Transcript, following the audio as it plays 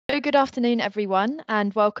good afternoon, everyone,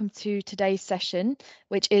 and welcome to today's session,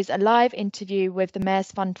 which is a live interview with the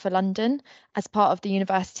Mayor's Fund for London as part of the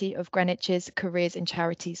University of Greenwich's Careers in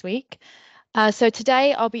Charities Week. So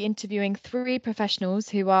today I'll be interviewing 3 professionals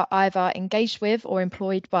who are either engaged with or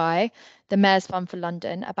employed by the Mayor's Fund for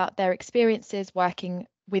London about their experiences working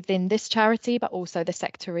within this charity, but also the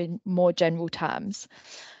sector in more general terms.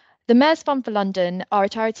 The Mayor's Fund for London are a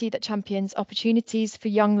charity that champions opportunities for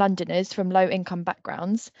young Londoners from low-income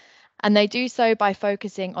backgrounds, and they do so by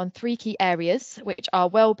focusing on 3 key areas, which are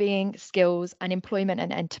well-being, skills, and employment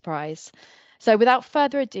and enterprise. So without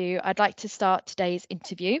further ado, I'd like to start today's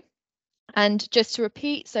interview. And just to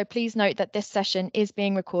repeat, so please note that this session is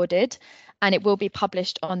being recorded and it will be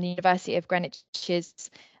published on the University of Greenwich's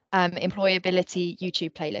employability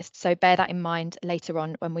YouTube playlist. So bear that in mind later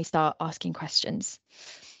on when we start asking questions.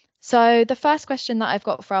 So the first question that I've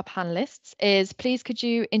got for our panelists is, please could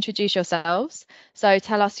you introduce yourselves? So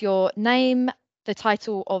tell us your name, the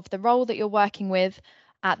title of the role that you're working with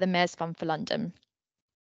at the Mayor's Fund for London.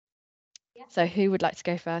 Yeah. So who would like to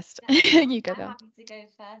go first? You go, Belle. I'm happy to go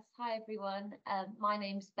first. Hi, everyone. My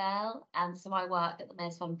name's Belle, and so I work at the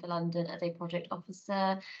Mayor's Fund for London as a project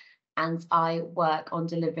officer, and I work on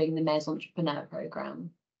delivering the Mayor's Entrepreneur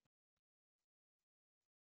Programme.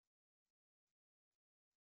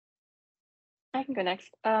 I can go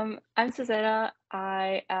next. I'm Zsuzsanna.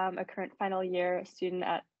 I am a current final year student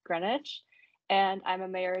at Greenwich, and I'm a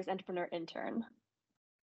Mayor's Entrepreneur Intern.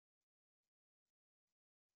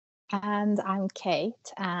 And I'm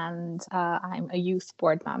Kate, and I'm a youth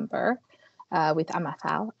board member with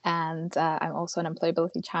MFL, and I'm also an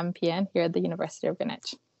employability champion here at the University of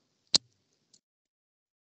Greenwich.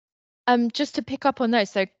 Just to pick up on those,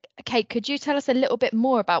 so Kate, could you tell us a little bit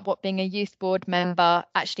more about what being a youth board member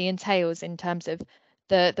actually entails in terms of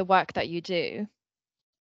the work that you do?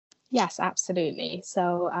 Yes, absolutely.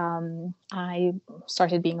 So I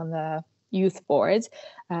started being on the youth board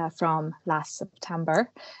from last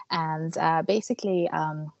September, and basically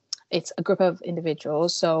it's a group of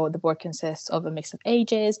individuals. So the board consists of a mix of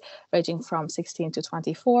ages ranging from 16 to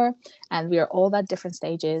 24, and we are all at different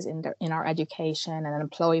stages in our education and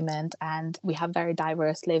employment, and we have very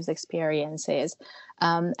diverse lived experiences.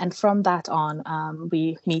 And from that on,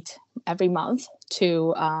 we meet every month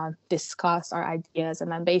to discuss our ideas and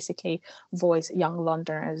then basically voice young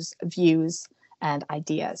Londoners' views and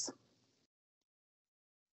ideas.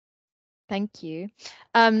 Thank you.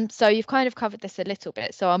 So you've kind of covered this a little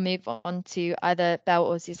bit, so I'll move on to either Belle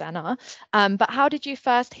or Zsuzsanna. But how did you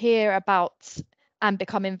first hear about and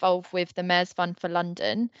become involved with the Mayor's Fund for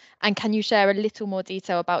London? And can you share a little more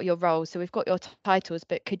detail about your role? So we've got your titles,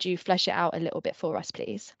 but could you flesh it out a little bit for us,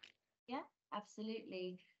 please? Yeah,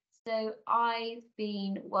 absolutely. So I've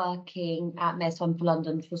been working at Mayor's Fund for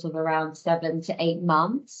London for sort of around 7 to 8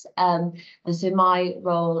 months. And so my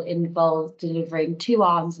role involved delivering 2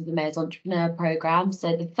 arms of the Mayor's Entrepreneur Programme.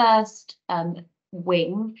 So the first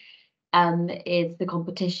wing is the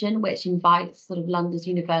competition, which invites sort of London's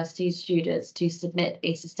university students to submit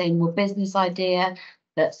a sustainable business idea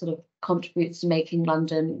that sort of contributes to making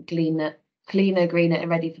London cleaner, greener, and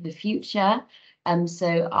ready for the future.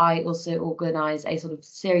 So I also organise a sort of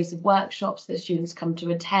series of workshops that students come to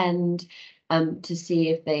attend to see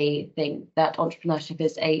if they think that entrepreneurship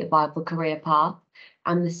is a viable career path.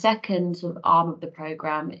 And the second sort of arm of the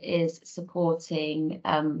programme is supporting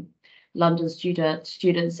London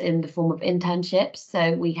students in the form of internships.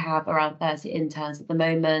 So we have around 30 interns at the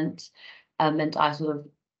moment, and I sort of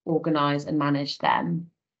organise and manage them.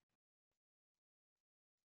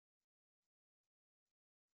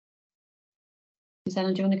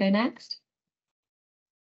 Zsuzsanna, do you want to go next?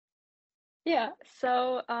 Yeah,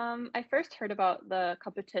 so I first heard about the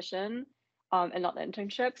competition and not the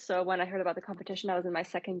internship. So when I heard about the competition, I was in my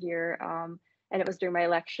 2nd year and it was during my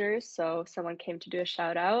lectures. So someone came to do a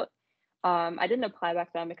shout out. I didn't apply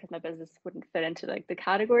back then because my business wouldn't fit into like the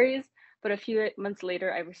categories. But a few months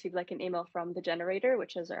later, I received like an email from the Generator,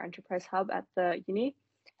 which is our enterprise hub at the uni,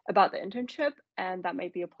 about the internship. And that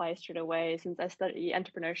made me apply straight away since I study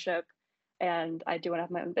entrepreneurship and I do want to have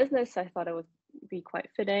my own business. So I thought it would be quite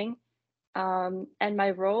fitting. And my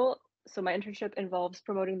role, so my internship involves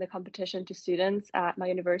promoting the competition to students at my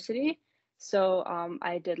university. So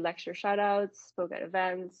I did lecture shoutouts, spoke at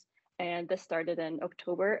events, and this started in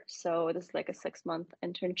October. So this is like a 6-month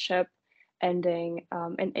internship ending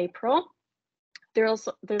in April. There's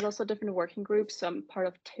also different working groups. So I'm part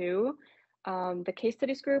of 2, the case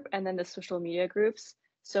studies group and then the social media groups.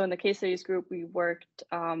 So in the case studies group, we worked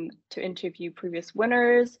to interview previous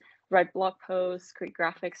winners, write blog posts, create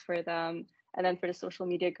graphics for them. And then for the social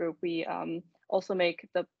media group, we also make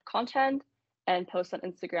the content and post on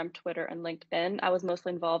Instagram, Twitter, and LinkedIn. I was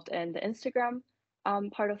mostly involved in the Instagram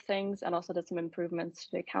part of things, and also did some improvements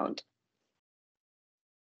to the account.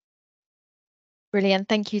 Brilliant.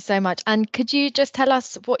 Thank you so much. And could you just tell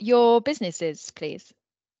us what your business is, please?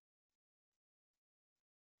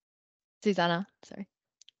 Zsuzsanna, sorry.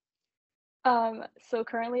 So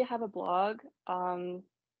currently I have a blog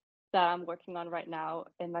that I'm working on right now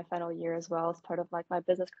in my final year as well as part of like my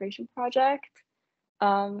business creation project.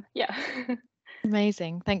 Yeah.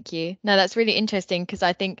 Amazing. Thank you. No, that's really interesting because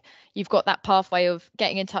I think you've got that pathway of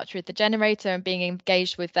getting in touch with the generator and being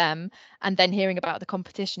engaged with them, and then hearing about the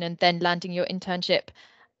competition and then landing your internship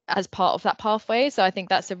as part of that pathway. So I think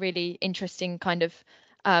that's a really interesting kind of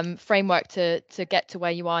framework to get to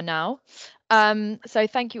where you are now. So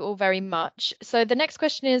thank you all very much. So the next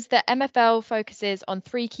question is that MFL focuses on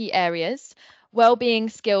 3 key areas: well-being,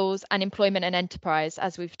 skills, and employment and enterprise,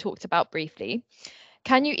 as we've talked about briefly.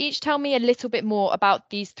 Can you each tell me a little bit more about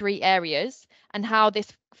these 3 areas and how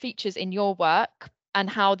this features in your work, and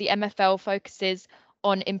how the MFL focuses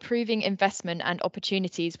on improving investment and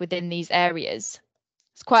opportunities within these areas?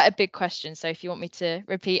 It's quite a big question, so if you want me to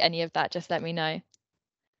repeat any of that, just let me know.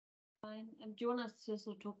 Fine. Do you want us to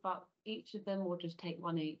sort of talk about each of them, or just take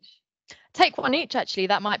one each? Take one each, actually.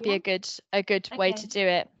 That might be a good way to do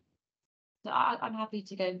it. So I'm happy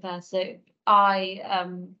to go first. So I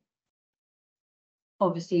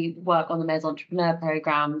obviously work on the Mes Entrepreneur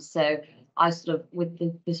Programme. So I sort of, with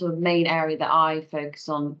the sort of main area that I focus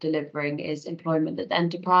on delivering is employment and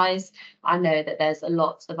enterprise. I know that there's a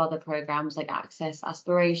lot of other programs like Access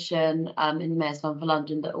Aspiration in the Mayor's Fund for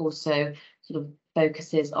London that also sort of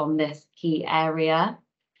focuses on this key area.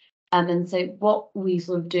 And so what we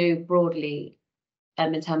sort of do broadly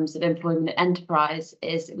in terms of employment and enterprise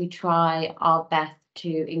is we try our best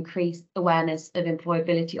to increase awareness of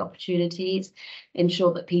employability opportunities,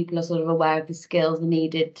 ensure that people are sort of aware of the skills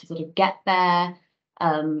needed to sort of get there.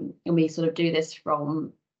 And we sort of do this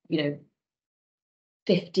from,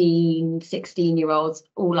 15, 16-year-olds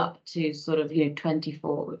all up to sort of,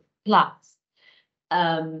 24 plus.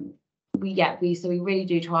 We really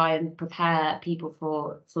do try and prepare people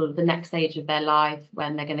for sort of the next stage of their life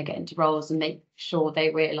when they're going to get into roles, and make sure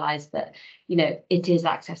they realise that, it is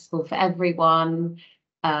accessible for everyone.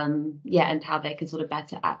 And how they can sort of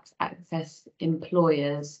better access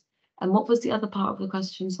employers. And what was the other part of the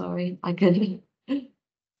question? Sorry, I couldn't.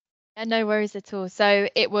 Yeah, no worries at all. So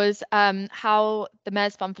it was how the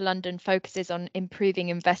Mayor's Fund for London focuses on improving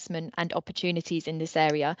investment and opportunities in this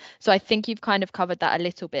area. So I think you've kind of covered that a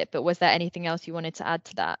little bit, but was there anything else you wanted to add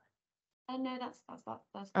to that? No, that's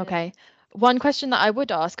good. Okay. One question that I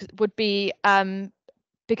would ask would be,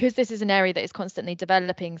 because this is an area that is constantly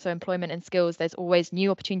developing, so employment and skills, there's always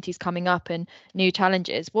new opportunities coming up and new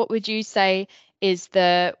challenges. What would you say is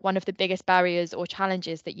one of the biggest barriers or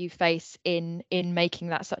challenges that you face in making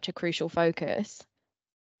that such a crucial focus?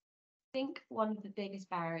 I think one of the biggest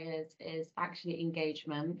barriers is actually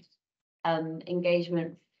engagement.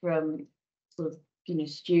 Engagement from sort of,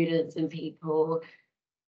 students and people.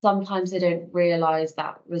 Sometimes they don't realise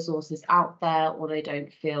that resource is out there, or they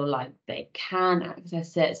don't feel like they can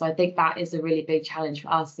access it. So I think that is a really big challenge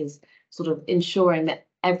for us, is sort of ensuring that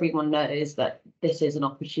everyone knows that this is an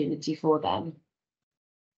opportunity for them.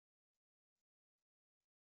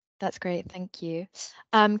 That's great, thank you.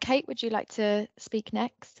 Kate, would you like to speak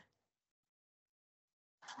next?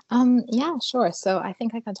 Yeah, sure. So I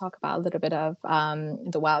think I can talk about a little bit of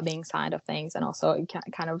the well-being side of things, and also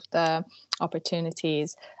kind of the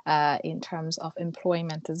opportunities in terms of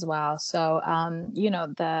employment as well. So,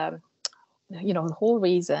 the whole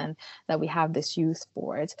reason that we have this youth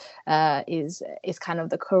board is kind of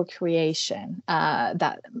the co-creation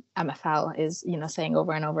that MFL is saying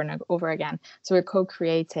over and over and over again. So we're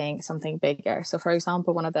co-creating something bigger. So for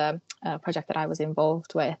example, one of the projects that I was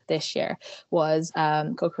involved with this year was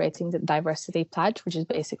co-creating the diversity pledge, which is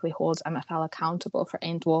basically holds MFL accountable for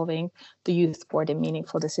involving the youth board in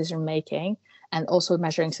meaningful decision making. And also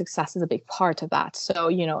measuring success is a big part of that. So,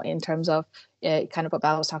 in terms of kind of what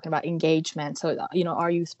Belle was talking about, engagement. So, our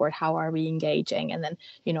youth board, how are we engaging? And then,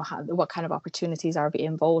 what kind of opportunities are we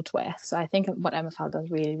involved with? So I think what MFL does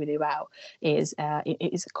really, really well is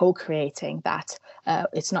co-creating that.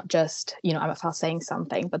 It's not just, MFL saying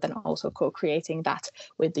something, but then also co-creating that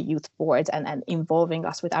with the youth board and involving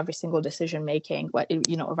us with every single decision making,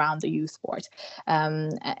 around the youth board.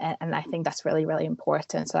 And I think that's really, really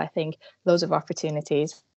important. So I think loads of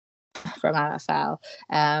opportunities from MFL,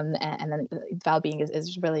 and then well-being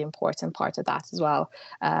is really important part of that as well.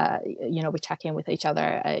 We check in with each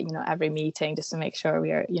other, every meeting, just to make sure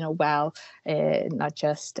we are, well, not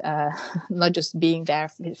just being there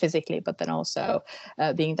physically, but then also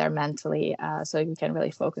being there mentally, so we can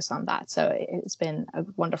really focus on that. So it's been a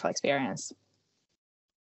wonderful experience.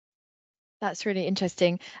 That's really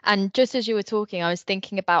interesting. And just as you were talking, I was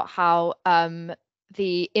thinking about how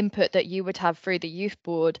the input that you would have through the youth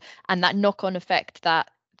board and that knock-on effect that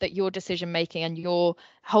your decision making and your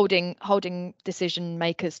holding decision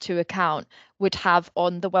makers to account would have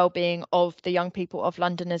on the well-being of the young people of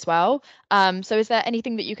London as well. So is there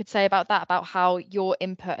anything that you could say about that, about how your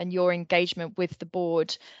input and your engagement with the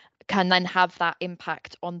board can then have that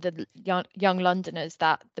impact on the young Londoners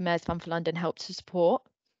that the Mayor's Fund for London helped to support?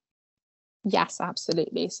 Yes,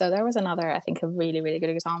 absolutely. So there was another, I think, a really, really good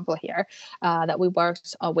example here that we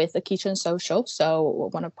worked with the Kitchen Social. So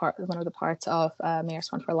one of the parts of Mayor's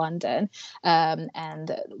Fund for London,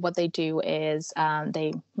 and what they do is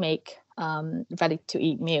they make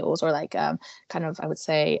ready-to-eat meals, or like kind of, I would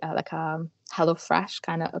say, like a HelloFresh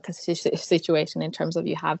kind of a situation, in terms of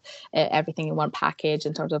you have everything in one package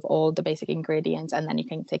in terms of all the basic ingredients, and then you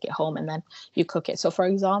can take it home and then you cook it. So for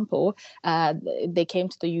example, they came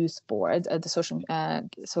to the youth board, the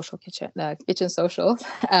social kitchen social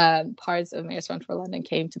parts of Mayor's Fund for London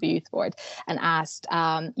came to the youth board and asked,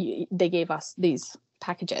 they gave us these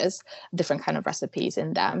packages, different kind of recipes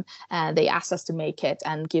in them, and they asked us to make it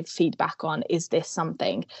and give feedback on, is this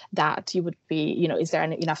something that you would be, is there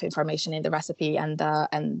enough information in the recipe and the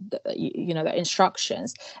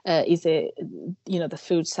instructions, is it, the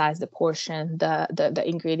food size, the portion, the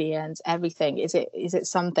ingredients, everything, is it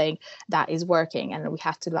something that is working? And we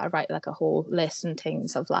have to write like a whole list and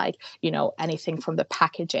things of like, anything from the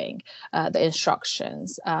packaging, the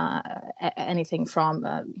instructions, anything from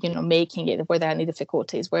making it, were there any difficulties,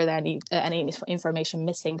 were there any information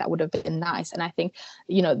missing that would have been nice. And I think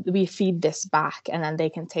we feed this back, and then they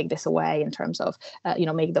can take this away in terms of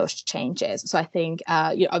make those changes. So I think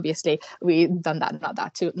obviously we've done that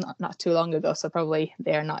not too long ago, so probably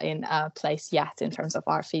they're not in place yet in terms of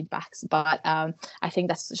our feedbacks, but I think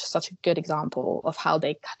that's just such a good example of how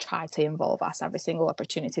they try to involve us every single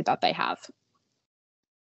opportunity that they have.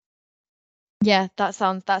 Yeah, that's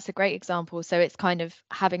a great example. So it's kind of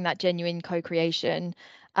having that genuine co-creation,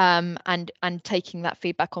 and taking that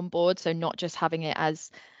feedback on board. So not just having it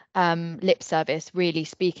as lip service, really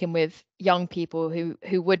speaking with young people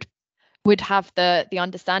who would have the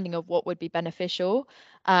understanding of what would be beneficial,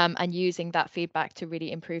 and using that feedback to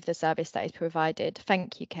really improve the service that is provided.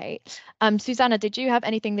 Thank you, Kate. Zsuzsanna, did you have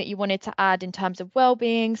anything that you wanted to add in terms of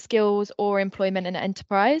well-being, skills, or employment and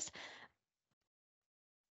enterprise?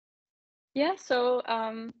 Yeah, so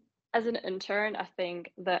as an intern, I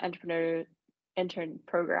think the intern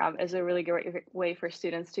program is a really great way for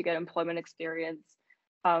students to get employment experience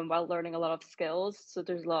while learning a lot of skills. So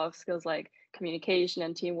there's a lot of skills like communication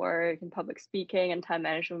and teamwork and public speaking and time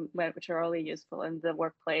management, which are really useful in the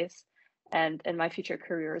workplace and in my future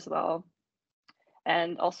career as well.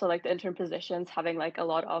 And also like the intern positions, having like a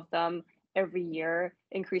lot of them every year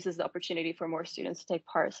increases the opportunity for more students to take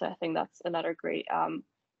part. So I think that's another great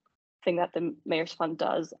thing that the Mayor's Fund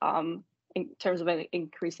does in terms of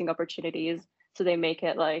increasing opportunities. So they make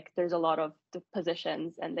it like there's a lot of the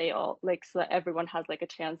positions, and they all like, so that everyone has like a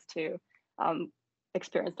chance to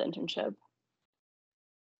experience the internship.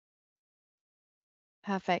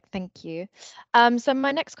 Perfect, thank you. So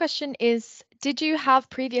my next question is, did you have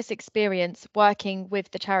previous experience working with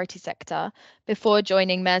the charity sector before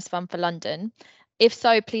joining Mayor's Fund for London? If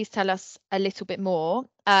so, please tell us a little bit more.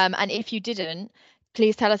 And if you didn't,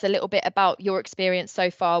 please tell us a little bit about your experience so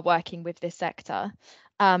far working with this sector.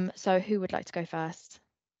 So who would like to go first?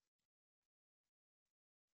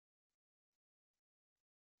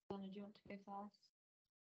 Zsuzsanna, do you want to go first?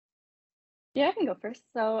 Yeah, I can go first.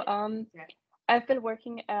 So I've been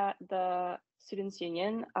working at the Students'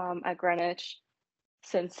 Union at Greenwich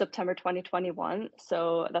since September 2021.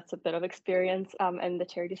 So that's a bit of experience in the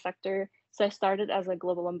charity sector. So I started as a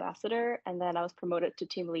global ambassador, and then I was promoted to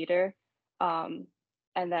team leader. And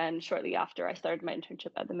then shortly after, I started my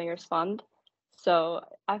internship at the Mayor's Fund. So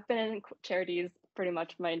I've been in charities pretty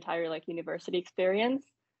much my entire like university experience.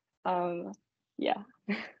 Yeah.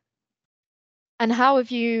 And how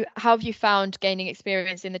have you found gaining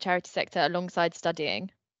experience in the charity sector alongside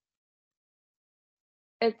studying?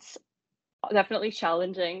 It's definitely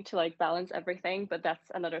challenging to like balance everything, but that's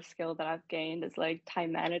another skill that I've gained, is like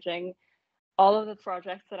time managing all of the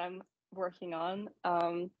projects that I'm working on.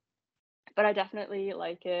 But I definitely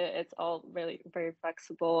like it. It's all really very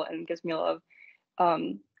flexible and gives me a lot of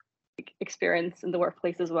experience in the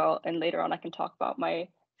workplace as well. And later on, I can talk about my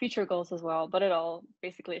future goals as well. But it all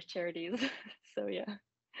basically is charities. So yeah.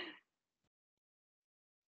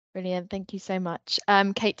 Brilliant. Thank you so much.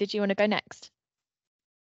 Kate, did you want to go next?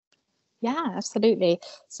 Yeah, absolutely.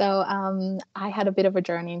 So I had a bit of a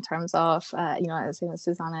journey in terms of, as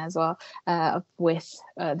Zsuzsanna as well, with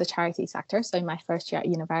the charity sector. So in my first year at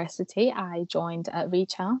university, I joined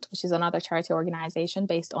Reach Out, which is another charity organization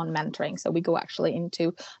based on mentoring. So we go actually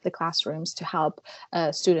into the classrooms to help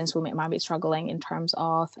students who might be struggling in terms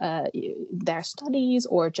of their studies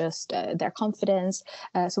or just their confidence.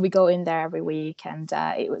 So we go in there every week, and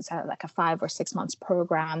it was like a 5 or 6 months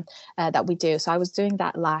program that we do. So I was doing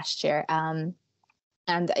that last year.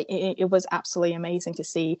 And it was absolutely amazing to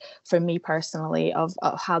see, for me personally, of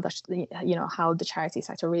how the charity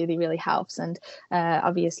sector really helps, and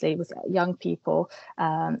obviously with young people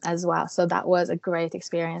as well. So that was a great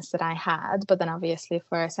experience that I had. But then obviously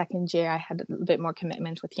for a second year, I had a little bit more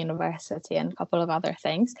commitment with university and a couple of other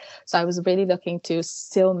things. So I was really looking to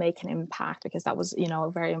still make an impact, because that was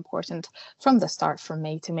very important from the start for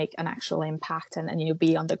me, to make an actual impact and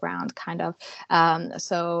be on the ground kind of.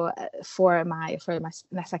 So for my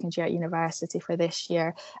second year at university for this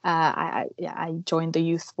year, I joined the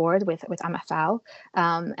youth board with MFL,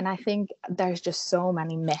 and I think there's just so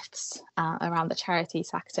many myths around the charity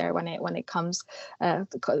sector when it comes to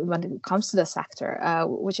the sector,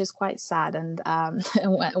 which is quite sad. And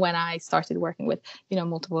when I started working with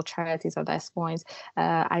multiple charities at this point,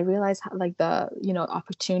 I realized like the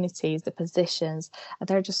opportunities, the positions,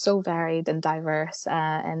 they're just so varied and diverse,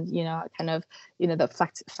 and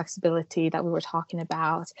the flexibility that we were talking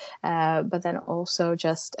about, but then also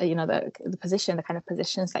just the position, the kind of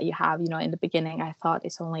positions that you have. In the beginning, I thought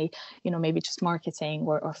it's only maybe just marketing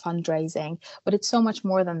or fundraising, but it's so much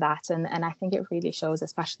more than that. And I think it really shows,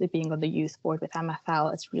 especially being on the youth board with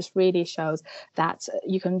MFL, it just really shows that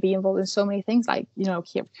you can be involved in so many things, like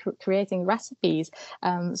creating recipes.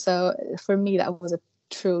 So for me, that was a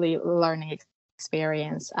truly learning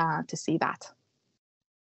experience to see that.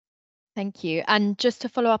 Thank you. And just to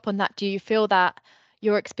follow up on that, do you feel that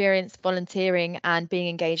your experience volunteering and being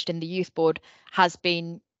engaged in the youth board has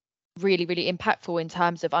been really impactful in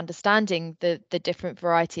terms of understanding the different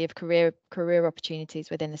variety of career opportunities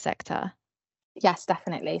within the sector? Yes,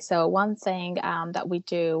 definitely. So one thing that we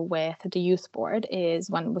do with the youth board is,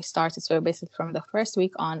 when we started, so basically from the first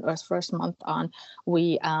week on, or first month on,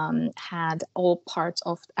 we had all parts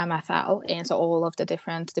of MFL, and so all of the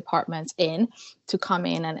different departments in to come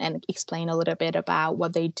in and explain a little bit about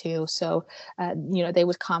what they do. So they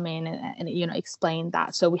would come in and explain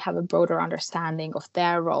that, so we have a broader understanding of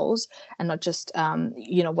their roles, and not just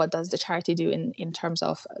what does the charity do in terms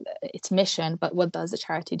of its mission, but what does the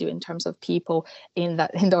charity do in terms of people in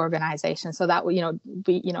the organization. So that we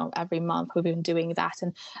every month we've been doing that,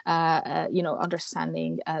 and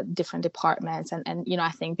understanding different departments, and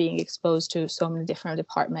I think being exposed to so many different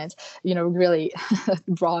departments really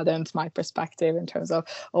broadened my perspective in terms of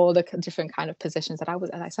all the different kind of positions that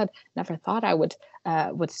as I said, never thought I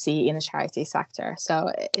would see in the charity sector.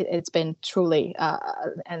 So it's been truly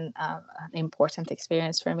an important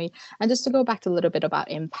experience for me. And just to go back to a little bit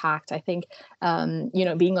about impact, I think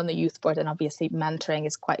being on the youth board and obviously mentoring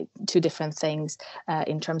is quite two different things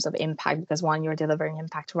in terms of impact, because one, you're delivering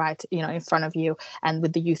impact right in front of you, and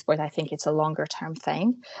with the youth board I think it's a longer term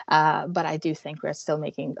thing, but I do think we're still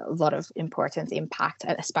making a lot of important impact,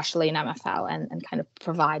 especially in MFL, and kind of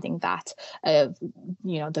providing that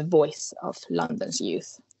the voice of London's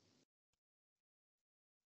youth.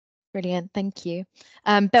 Brilliant, thank you.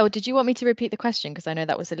 Belle, did you want me to repeat the question, because I know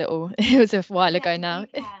that was it was a while ago now.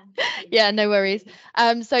 Yeah, no worries.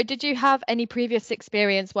 So did you have any previous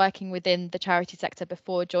experience working within the charity sector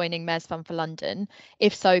before joining Mayor's Fund for London?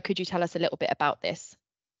 If so, could you tell us a little bit about this?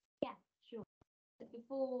 Yeah, sure.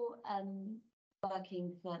 Before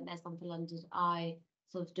working for Mayor's Fund for London, I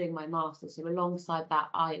sort of doing my master's. So alongside that,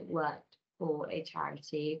 I worked for a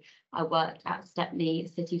charity. I worked at Stepney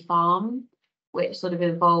City Farm, which sort of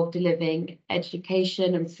involved delivering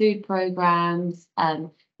education and food programs, and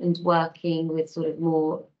working with sort of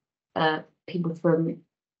more people from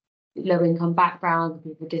low income backgrounds,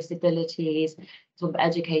 people with disabilities, sort of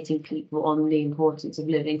educating people on the importance of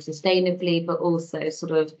living sustainably, but also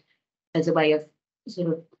sort of as a way of sort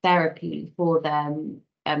of therapy for them,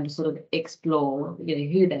 sort of explore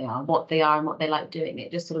who they are, what they are, and what they like doing.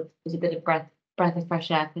 It just sort of was a bit of breath of fresh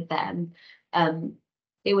air for them.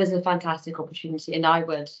 It was a fantastic opportunity, and I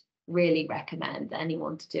would really recommend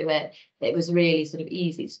anyone to do it. It was really sort of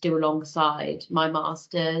easy to do alongside my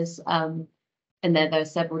master's. And then there are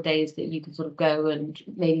several days that you can sort of go and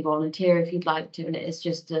maybe volunteer if you'd like to. And it's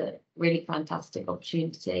just a really fantastic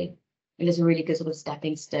opportunity. And it's a really good sort of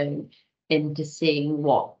stepping stone into seeing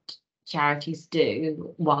what charities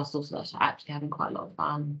do, whilst also actually having quite a lot of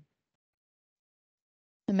fun.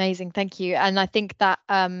 Amazing, thank you. And I think that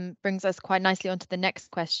brings us quite nicely onto the next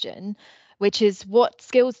question, which is what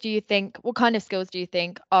kind of skills do you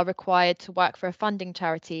think are required to work for a funding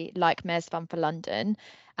charity like Mayor's Fund for London?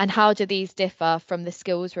 And how do these differ from the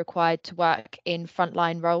skills required to work in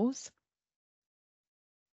frontline roles?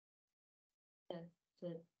 To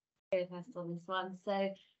go first on this one.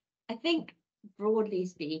 So I think broadly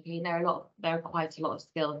speaking, there are quite a lot of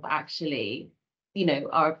skills that actually,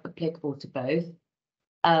 are applicable to both.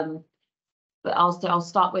 But I'll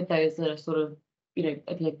start with those that are sort of,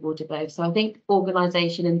 applicable to both. So I think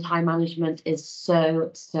organisation and time management is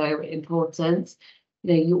so important.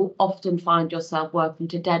 You often find yourself working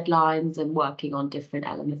to deadlines and working on different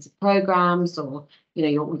elements of programs, or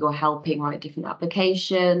you're helping write different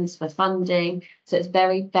applications for funding. So it's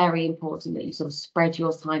very, very important that you sort of spread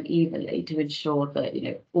your time evenly to ensure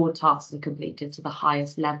that all tasks are completed to the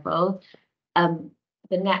highest level.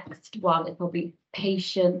 The next one is probably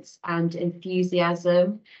patience and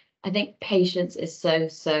enthusiasm. I think patience is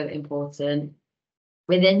so important.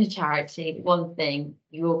 Within the charity, one thing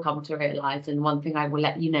you will come to realise, and one thing I will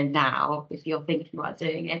let you know now, if you're thinking about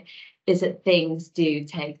doing it, is that things do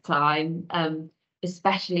take time,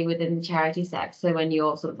 especially within the charity sector. So when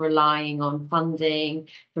you're sort of relying on funding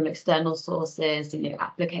from external sources,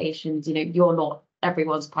 applications, you're not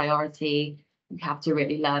everyone's priority. You have to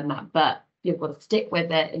really learn that, but you've got to stick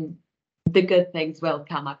with it, and the good things will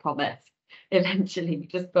come, I promise. Eventually, you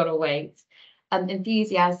just got to wait.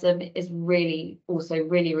 Enthusiasm is also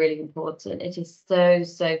really important. It is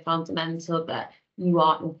so fundamental that you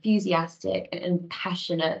are enthusiastic and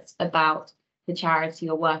passionate about the charity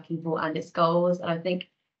you're working for and its goals. And I think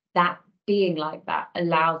that being like that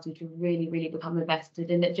allows you to really become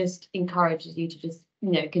invested, and it just encourages you to just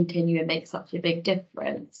continue and make such a big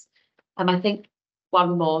difference. I think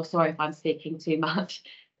one more, sorry if I'm speaking too much,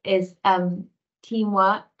 is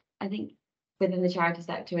teamwork. I think within the charity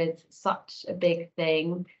sector is such a big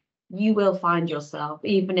thing. You will find yourself,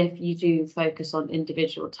 even if you do focus on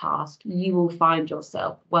individual tasks, you will find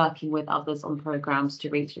yourself working with others on programs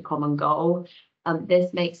to reach a common goal.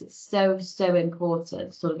 This makes it so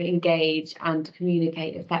important to sort of engage and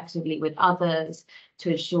communicate effectively with others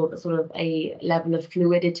to ensure that sort of a level of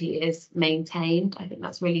fluidity is maintained. I think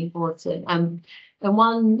that's really important. And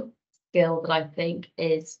one skill that I think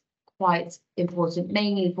is quite important,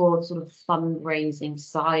 mainly for sort of fundraising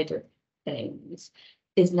side of things,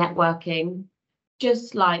 is networking.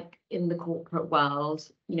 Just like in the corporate world,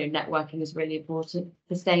 networking is really important.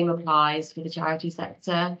 The same applies for the charity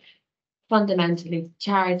sector. Fundamentally,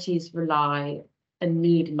 charities rely and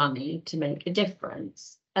need money to make a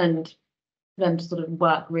difference, and for them to sort of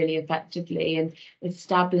work really effectively, and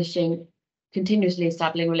continuously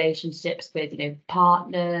establishing relationships with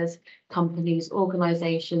partners, companies,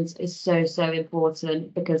 organizations is so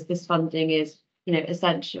important, because this funding is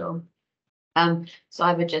essential. So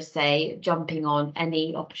I would just say jumping on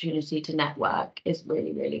any opportunity to network is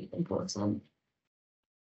really important.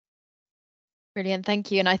 Brilliant,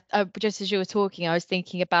 thank you. And I just as you were talking, I was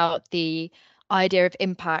thinking about the idea of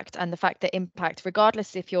impact, and the fact that impact,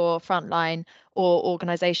 regardless if you're frontline or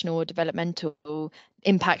organizational or developmental,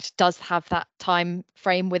 impact does have that time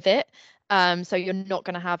frame with it. So you're not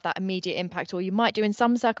going to have that immediate impact, or you might do in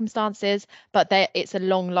some circumstances, but it's a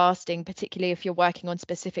long lasting, particularly if you're working on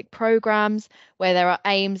specific programs where there are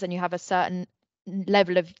aims and you have a certain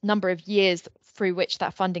number of years through which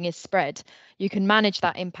that funding is spread. You can manage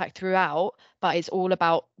that impact throughout, but it's all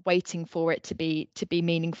about waiting for it to be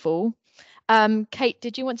meaningful. Kate,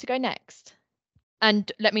 did you want to go next? And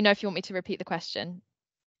let me know if you want me to repeat the question.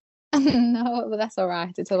 No, but that's all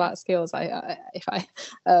right. It's about skills, if I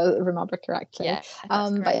remember correctly. Yeah,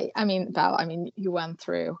 but I mean, Belle, you went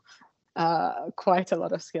through quite a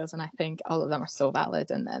lot of skills, and I think all of them are so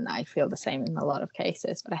valid, and I feel the same in a lot of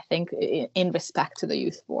cases. But I think in respect to the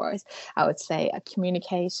youth boards, I would say a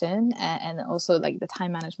communication and also like the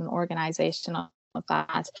time management, organization of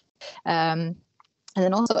that. And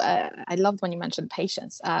then also, I loved when you mentioned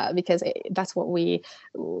patience, because that's what we,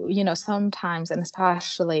 sometimes, and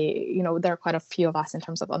especially, there are quite a few of us in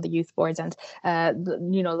terms of on the youth boards, and, a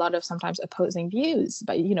lot of sometimes opposing views,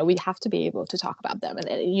 but, we have to be able to talk about them,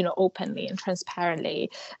 and, openly and transparently.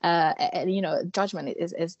 And, judgment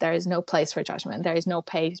is there is no place for judgment. There is no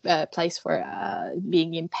place for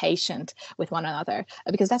being impatient with one another,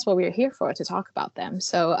 because that's what we're here for, to talk about them.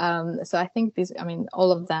 So I think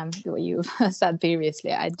all of them, what you've said previously,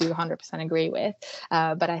 I do 100% agree with.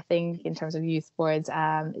 But I think in terms of youth boards,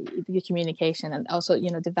 the communication, and also,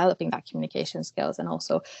 developing that communication skills, and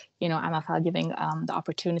also, MFL giving the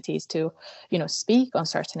opportunities to, speak on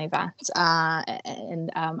certain events.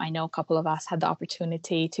 And I know a couple of us had the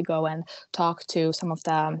opportunity to go and talk to some of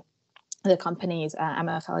the companies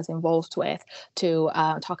MFL is involved with, to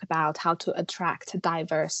talk about how to attract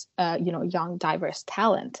diverse, young, diverse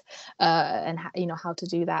talent, and how to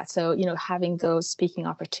do that. So, having those speaking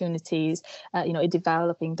opportunities,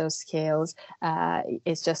 developing those skills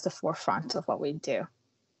is just the forefront of what we do.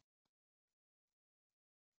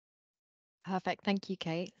 Perfect. Thank you,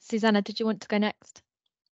 Kate. Zsuzsanna, did you want to go next?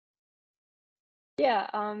 Yeah,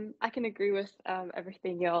 I can agree with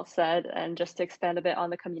everything you all said, and just to expand a bit on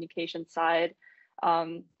the communication side.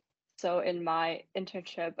 So in my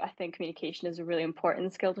internship, I think communication is a really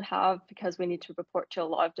important skill to have, because we need to report to a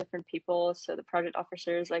lot of different people. So the project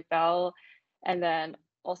officers like Belle, and then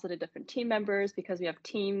also the different team members, because we have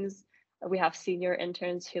teams. We have senior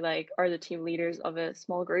interns who are the team leaders of a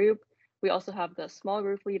small group. We also have the small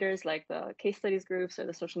group leaders, like the case studies groups or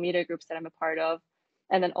the social media groups that I'm a part of.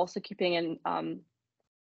 And then also keeping in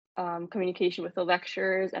communication with the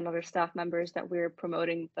lecturers and other staff members that we're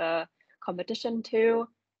promoting the competition to,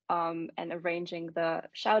 and arranging the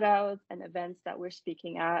shout outs and events that we're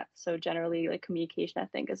speaking at. So generally, communication, I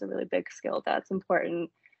think, is a really big skill that's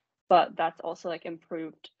important, but that's also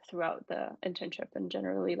improved throughout the internship and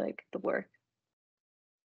generally the work.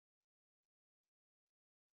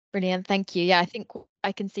 Brilliant, thank you. Yeah, I think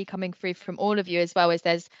I can see coming through from all of you as well is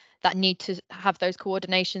there's that need to have those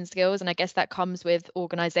coordination skills, and I guess that comes with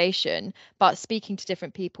organisation, but speaking to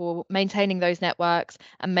different people, maintaining those networks,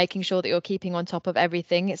 and making sure that you're keeping on top of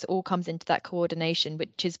everything. It all comes into that coordination,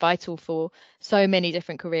 which is vital for so many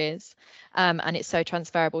different careers, and it's so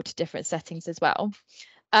transferable to different settings as well.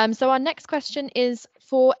 So our next question is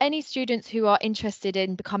for any students who are interested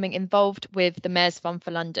in becoming involved with the Mayor's Fund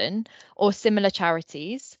for London or similar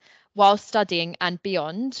charities while studying and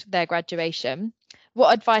beyond their graduation.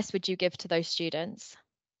 What advice would you give to those students?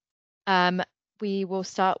 We will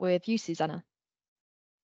start with you, Zsuzsanna.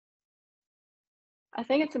 I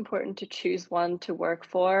think it's important to choose one to work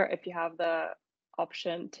for if you have the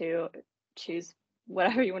option to choose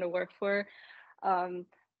whatever you want to work for.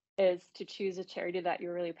 Is to choose a charity that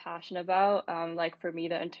you're really passionate about. Like for me,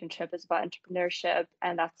 the internship is about entrepreneurship,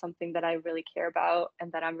 and that's something that I really care about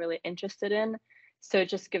and that I'm really interested in. So it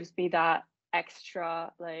just gives me that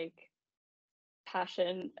extra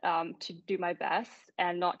passion to do my best,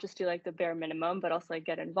 and not just do the bare minimum, but also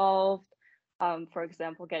get involved. For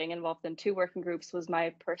example, getting involved in 2 working groups was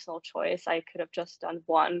my personal choice. I could have just done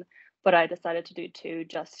 1, but I decided to do 2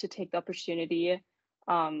 just to take the opportunity.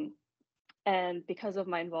 And because of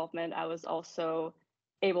my involvement, I was also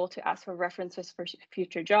able to ask for references for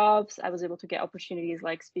future jobs. I was able to get opportunities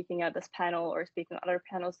like speaking at this panel or speaking at other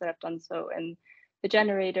panels that I've done so in the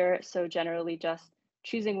generator. So generally just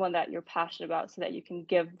choosing one that you're passionate about so that you can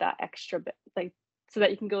give that extra bit, so that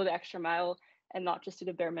you can go the extra mile and not just do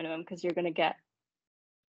the bare minimum, because you're going to get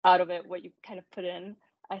out of it what you kind of put in,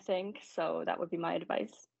 I think. So that would be my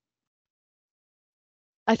advice.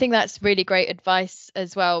 I think that's really great advice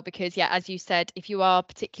as well, because yeah, as you said, if you are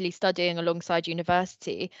particularly studying alongside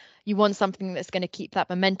university, you want something that's going to keep that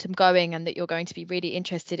momentum going and that you're going to be really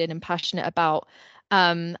interested in and passionate about,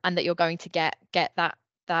 and that you're going to get that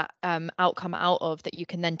outcome out of, that you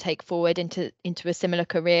can then take forward into a similar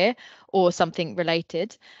career or something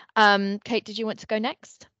related. Kate, did you want to go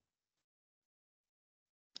next?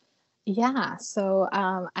 Yeah, so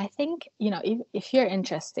I think, if you're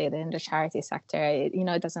interested in the charity sector,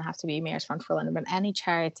 it doesn't have to be Mayor's Fund for London, but any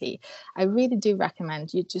charity, I really do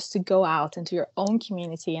recommend you just to go out into your own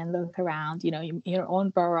community and look around, your own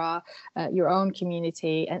borough, your own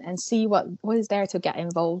community, and see what is there to get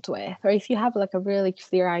involved with. Or if you have a really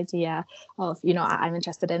clear idea of, I'm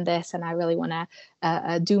interested in this and I really want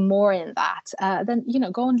to do more in that, then,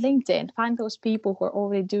 go on LinkedIn, find those people who are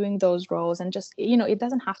already doing those roles, and just, it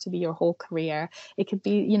doesn't have to be your your whole career. It could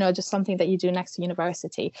be, you know, just something that you do next to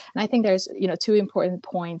university. And I think there's, you know, two important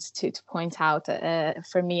points to point out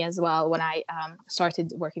for me as well when I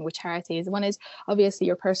started working with charities. One is obviously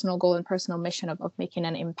your personal goal and personal mission of making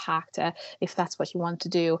an impact, if that's what you want to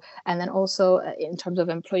do. And then also in terms of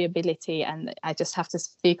employability, and I just have to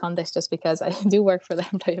speak on this just because I do work for the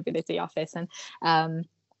employability office, and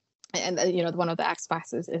you know, one of the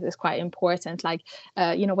aspects is quite important. Like,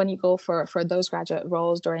 you know, when you go for those graduate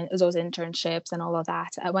roles during those internships and all of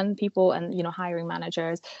that, when people and, you know, hiring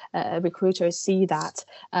managers, recruiters see that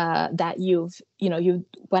that you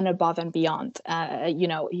went above and beyond, you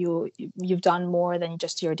know, you've done more than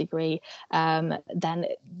just your degree, then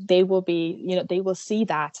they will be, you know, they will see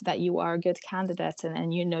that you are a good candidate,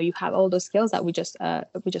 and you know, you have all those skills that we just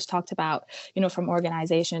talked about, you know, from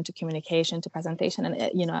organization to communication to presentation.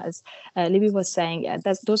 And you know, as Libby was saying,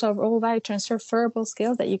 those are all very transferable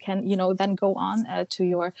skills that you can, you know, then go on to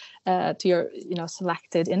your you know,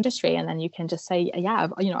 selected industry, and then you can just say, yeah,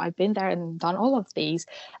 you know, I've been there and done all of these,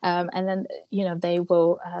 and then, you know, they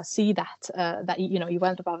will see that you know, you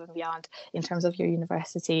went above and beyond in terms of your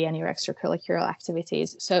university and your extracurricular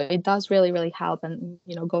activities. So it does really help, and,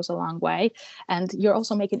 you know, goes a long way, and you're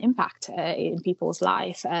also making impact in people's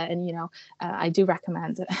life. And you know, I do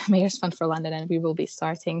recommend Mayor's Fund for London, and we will be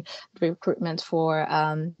starting recruitment for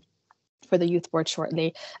the youth board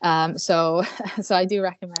shortly. So I do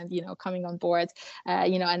recommend, you know, coming on board,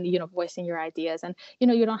 you know, and, you know, voicing your ideas. And, you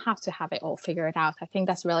know, you don't have to have it all figured out. I think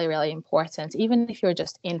that's really important. Even if you're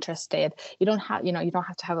just interested, you don't have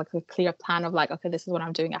to have like a clear plan of like, okay, this is what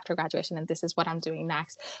I'm doing after graduation and this is what I'm doing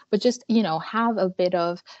next. But just, you know, have a bit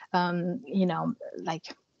of, you know,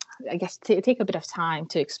 like, I guess take a bit of time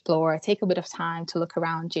to explore, take a bit of time to look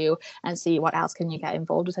around you and see what else can you get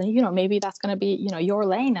involved with. And, you know, maybe that's going to be, you know, your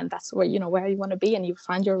lane, and that's where, you know, where you want to be, and you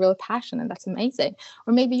find your real passion, and that's amazing.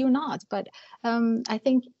 Or maybe you're not. But I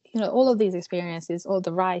think, you know, all of these experiences, all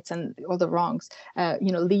the rights and all the wrongs,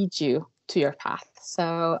 you know, lead you to your path.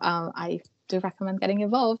 So I do recommend getting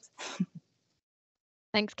involved.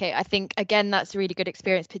 Thanks, Kate. I think, again, that's a really good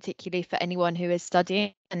experience, particularly for anyone who is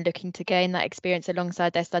studying and looking to gain that experience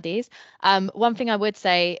alongside their studies. One thing I would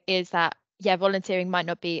say is that, yeah, volunteering might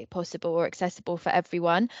not be possible or accessible for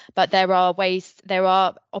everyone, but there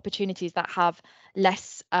are opportunities that have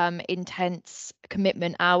less intense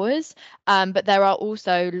commitment hours. But there are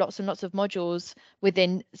also lots and lots of modules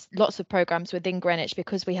within lots of programs within Greenwich,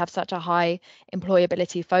 because we have such a high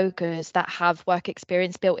employability focus, that have work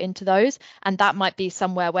experience built into those. And that might be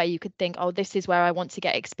somewhere where you could think, oh, this is where I want to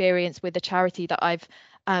get experience with a charity that I've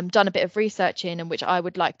done a bit of research in, and which I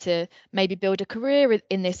would like to maybe build a career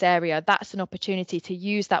in this area. That's an opportunity to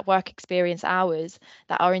use that work experience hours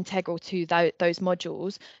that are integral to those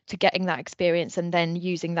modules to getting that experience, and then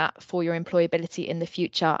using that for your employability in the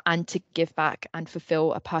future and to give back and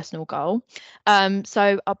fulfill a personal goal.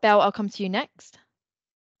 So Belle, I'll come to you next.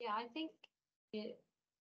 Yeah, I think you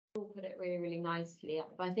all put it really nicely.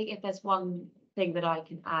 But I think if there's one thing that I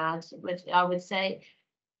can add, which I would say,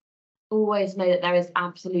 always know that there is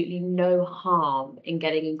absolutely no harm in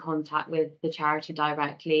getting in contact with the charity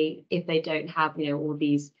directly if they don't have, you know, all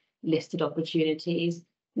these listed opportunities.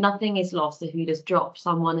 Nothing is lost if you just drop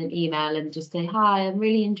someone an email and just say, hi, I'm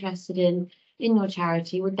really interested in your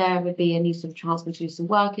charity. Would there ever be any sort of chance to do some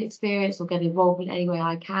work experience or get involved in any way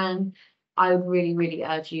I can? I would really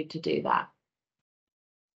urge you to do that.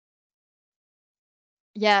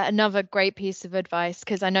 Yeah, another great piece of advice,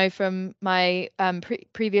 because I know from my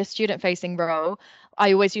previous student-facing role,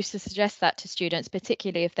 I always used to suggest that to students,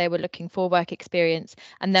 particularly if they were looking for work experience.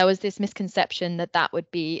 And there was this misconception that that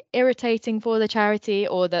would be irritating for the charity,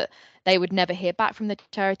 or that they would never hear back from the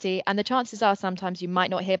charity. And the chances are sometimes you might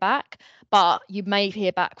not hear back, but you may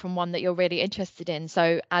hear back from one that you're really interested in.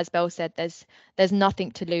 So as Belle said, there's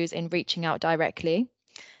nothing to lose in reaching out directly.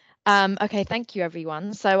 Okay, thank you,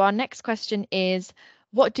 everyone. So our next question is,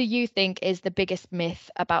 what do you think is the biggest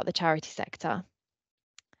myth about the charity sector?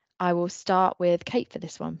 I will start with Kate for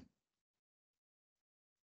this one.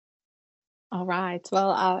 All right.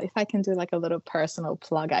 Well, if I can do like a little personal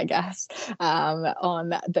plug, I guess,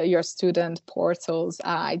 on your student portals,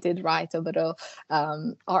 I did write a little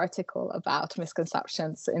article about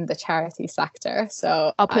misconceptions in the charity sector.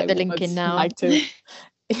 So I'll put the link in now. Like to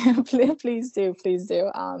please do.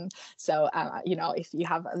 So you know, if you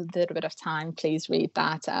have a little bit of time, please read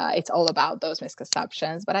that. It's all about those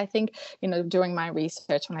misconceptions. But I think, you know, during my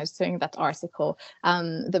research, when I was doing that article,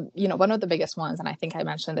 one of the biggest ones, and I think I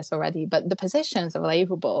mentioned this already, but the positions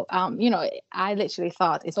available, you know, I literally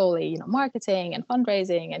thought it's only, you know, marketing and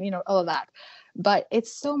fundraising and, you know, all of that. but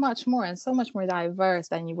it's so much more and so much more diverse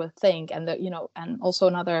than you would think. And and also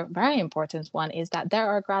another very important one is that there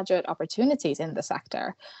are graduate opportunities in the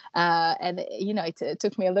sector. And it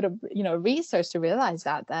took me a little research to realize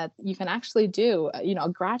that you can actually do a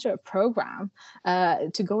graduate program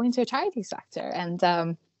to go into a charity sector.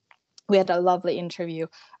 And we had a lovely interview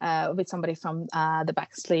with somebody from the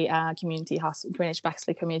Bexley Greenwich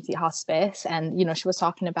Bexley Community Hospice, and she was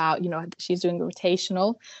talking about she's doing a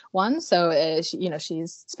rotational one, so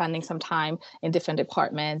she's spending some time in different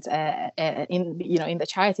departments in the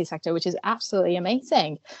charity sector, which is absolutely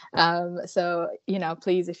amazing. So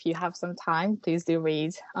please, if you have some time, please do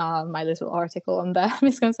read my little article on the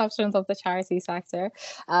misconceptions of the charity sector.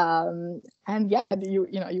 And yeah, you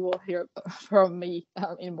will hear from me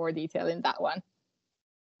in more detail in that one.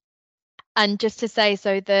 And just to say,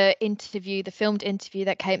 so the filmed interview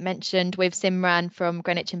that Kate mentioned with Simran from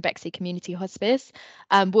Greenwich and Bexley Community Hospice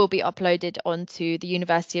will be uploaded onto the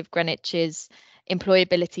University of Greenwich's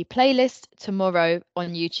employability playlist tomorrow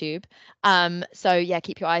on YouTube. So yeah,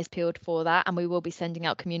 keep your eyes peeled for that, and we will be sending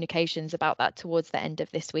out communications about that towards the end of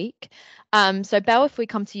this week. So Belle, if we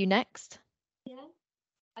come to you next. Yeah,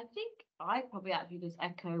 I think I probably actually just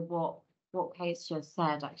echo what Kate's just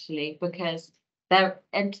said, actually, because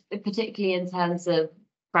and particularly in terms of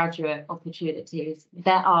graduate opportunities,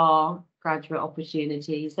 there are graduate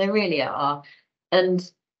opportunities, there really are. And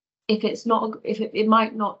if it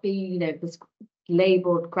might not be this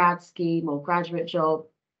labeled grad scheme or graduate job,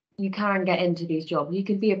 you can get into these jobs. You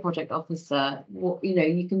can be a project officer,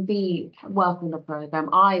 you can work on a program.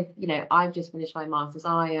 I've just finished my master's.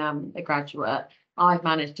 I am a graduate. I've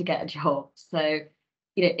managed to get a job. So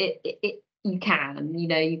you can.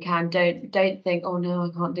 Don't think, oh no, I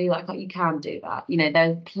can't do that. You can do that.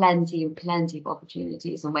 There's plenty of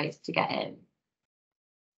opportunities and ways to get in.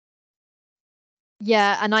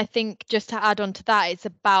 Yeah, and I think just to add on to that, it's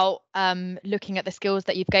about looking at the skills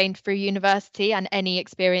that you've gained through university and any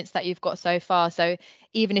experience that you've got so far. So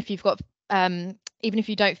even if you've got even if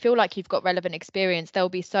you don't feel like you've got relevant experience, there'll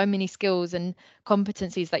be so many skills and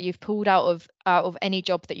competencies that you've pulled out of any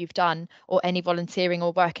job that you've done, or any volunteering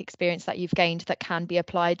or work experience that you've gained, that can be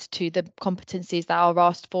applied to the competencies that are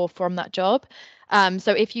asked for from that job.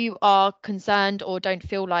 So if you are concerned or don't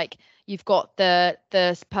feel like you've got the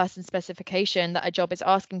person specification that a job is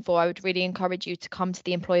asking for, I would really encourage you to come to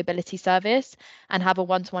the employability service and have a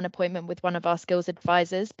one-to-one appointment with one of our skills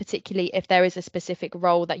advisors, particularly if there is a specific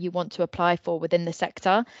role that you want to apply for within the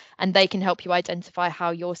sector, and they can help you identify how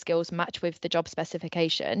your skills match with the job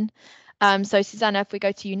specification. So Zsuzsanna, if we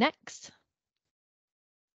go to you next.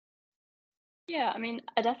 Yeah, I mean,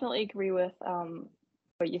 I definitely agree with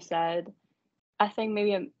what you said. I think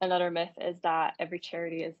maybe another myth is that every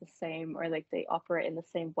charity is the same, or like they operate in the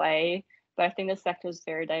same way. But I think the sector is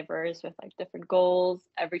very diverse with like different goals.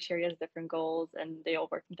 Every charity has different goals and they all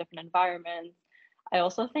work in different environments. I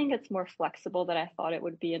also think it's more flexible than I thought it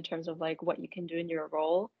would be in terms of like what you can do in your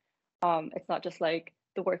role. It's not just like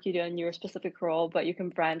the work you do in your specific role, but you can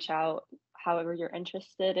branch out however you're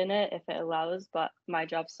interested in it if it allows. But my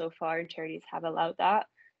job so far in charities have allowed that.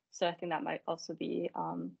 So I think that might also be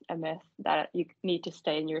a myth, that you need to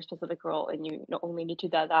stay in your specific role and you not only need to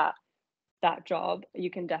do that job.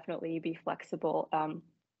 You can definitely be flexible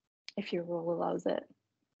if your role allows it.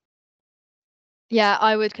 Yeah,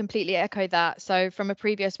 I would completely echo that. So from a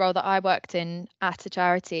previous role that I worked in at a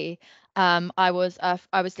charity, I was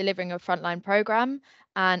delivering a frontline program,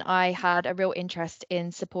 and I had a real interest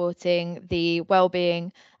in supporting the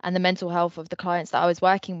well-being and the mental health of the clients that I was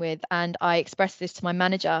working with. And I expressed this to my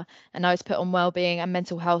manager, and I was put on well-being and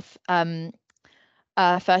mental health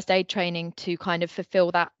first aid training to kind of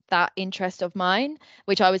fulfill that interest of mine,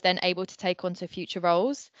 which I was then able to take on to future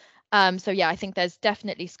roles. So yeah, I think there's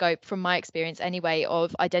definitely scope, from my experience anyway,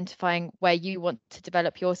 of identifying where you want to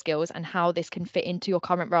develop your skills and how this can fit into your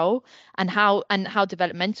current role, and how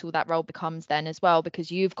developmental that role becomes then as well, because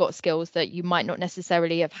you've got skills that you might not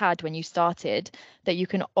necessarily have had when you started that you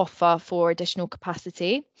can offer for additional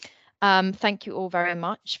capacity. Thank you all very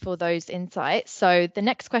much for those insights. So the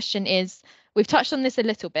next question is, we've touched on this a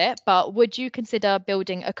little bit, but would you consider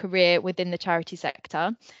building a career within the charity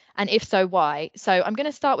sector? And if so, why? So I'm going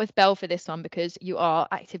to start with Belle for this one, because you are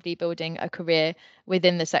actively building a career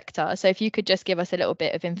within the sector. So if you could just give us a little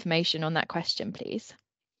bit of information on that question, please.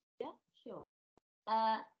 Yeah, sure.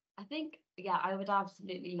 I think, yeah, I would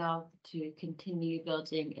absolutely love to continue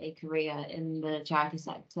building a career in the charity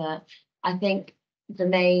sector. I think the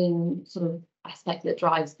main sort of aspect that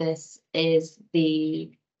drives this is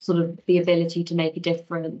the ability to make a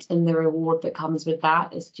difference, and the reward that comes with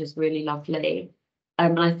that is just really lovely.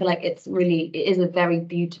 And I feel like it is a very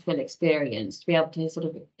beautiful experience to be able to sort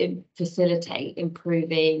of facilitate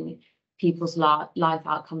improving people's life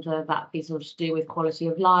outcomes, whether that be sort of to do with quality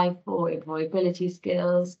of life or employability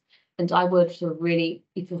skills. And I would sort of really,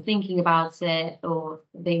 if you're thinking about it or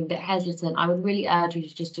being a bit hesitant, I would really urge you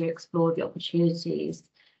just to explore the opportunities,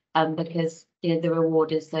 because the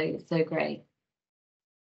reward is so great.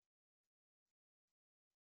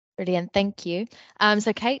 Brilliant, thank you.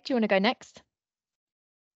 So Kate, do you want to go next?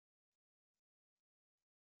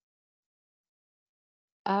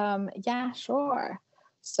 Yeah, sure.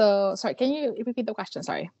 So, sorry, can you repeat the question?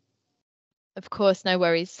 Sorry. Of course, no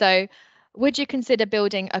worries. So, would you consider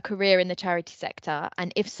building a career in the charity sector?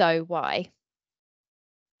 And if so, why?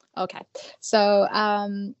 Okay, so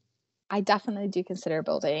I definitely do consider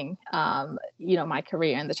building, my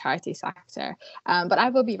career in the charity sector. But I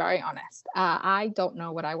will be very honest. I don't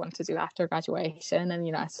know what I want to do after graduation,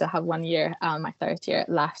 and I still have 1 year, my third year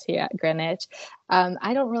left here at Greenwich.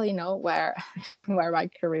 I don't really know where my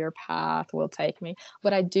career path will take me,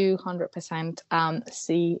 but I do 100%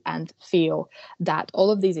 see and feel that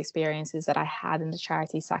all of these experiences that I had in the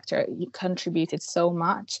charity sector contributed so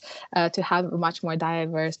much to have a much more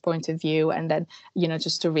diverse point of view, and then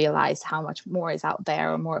just to realize how much more is out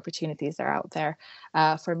there, or more opportunities are out there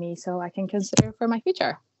for me, so I can consider for my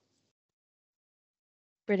future.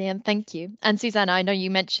 Brilliant, thank you. And Zsuzsanna, I know you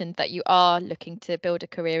mentioned that you are looking to build a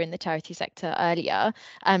career in the charity sector earlier.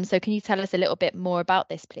 So can you tell us a little bit more about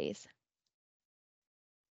this, please?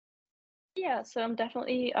 Yeah, so I'm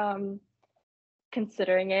definitely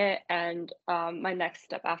considering it, and my next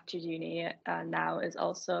step after uni now is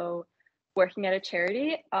also working at a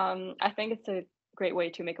charity. I think it's a great way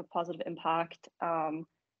to make a positive impact and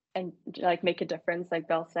like make a difference, like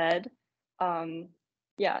Belle said.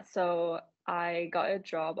 Yeah, so I got a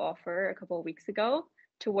job offer a couple of weeks ago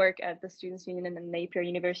to work at the Students' Union in Napier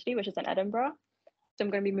University, which is in Edinburgh. So I'm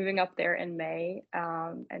going to be moving up there in May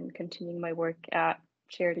and continuing my work at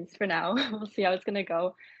Charities for now. We'll see how it's going to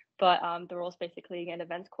go. But the role is basically an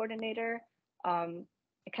events coordinator.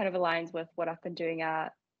 It kind of aligns with what I've been doing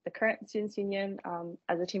at the current Students' Union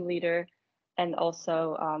as a team leader, and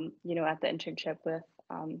also, at the internship with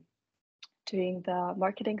doing the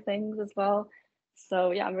marketing things as well.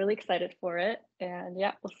 So yeah, I'm really excited for it, and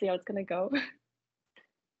yeah, we'll see how it's gonna go.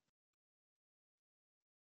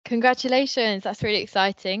 Congratulations, that's really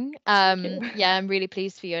exciting. Yeah, I'm really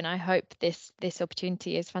pleased for you, and I hope this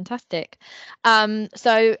opportunity is fantastic.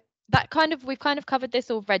 So we've kind of covered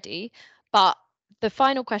this already, but the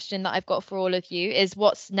final question that I've got for all of you is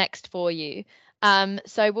what's next for you?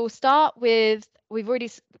 So we'll start with, we've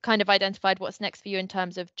already kind of identified what's next for you in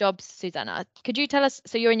terms of jobs, Zsuzsanna. Could you tell us,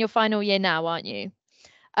 so you're in your final year now, aren't you?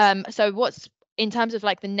 So what's, in terms of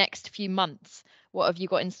like the next few months, what have you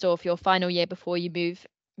got in store for your final year before you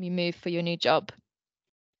move for your new job?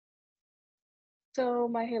 so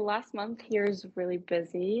my last month here is really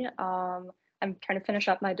busy. I'm trying to finish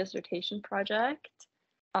up my dissertation project.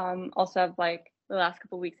 Also have like the last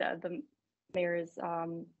couple of weeks at the mayor's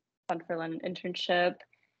Fund for London internship,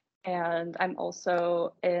 and I'm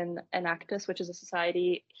also in Enactus, which is a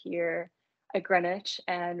society here at Greenwich,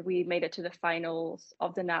 and we made it to the finals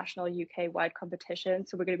of the national UK-wide competition.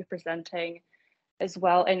 So we're going to be presenting as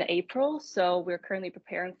well in April. So we're currently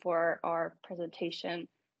preparing for our presentation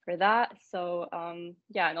for that. So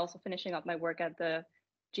yeah, and also finishing up my work at the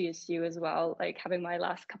GSU as well, like having my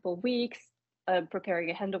last couple of weeks,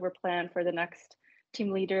 preparing a handover plan for the next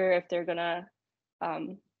team leader if they're gonna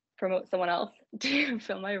promote someone else to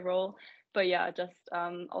fill my role. But yeah, just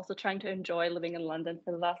also trying to enjoy living in London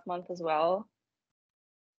for the last month as well.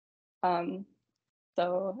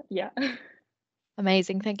 So yeah.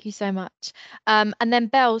 Amazing, thank you so much. And then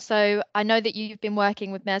Belle, so I know that you've been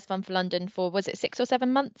working with Mayor's Fund for London for, was it 6 or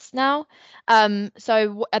 7 months now?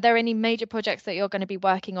 So are there any major projects that you're going to be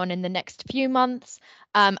working on in the next few months?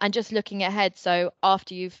 And just looking ahead, so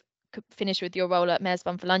after you've finished with your role at Mayor's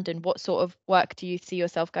Fund for London, what sort of work do you see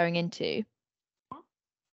yourself going into?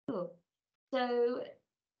 Cool. So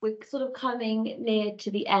we're sort of coming near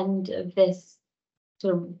to the end of this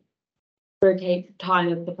sort of rotated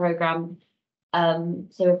time of the programme. So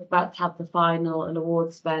we're about to have the final and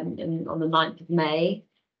awards event on the 9th of May.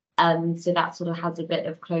 So that sort of has a bit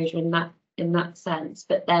of closure in that sense.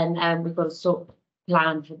 But then we've got a sort of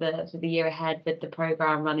plan for the year ahead with the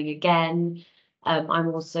programme running again. I'm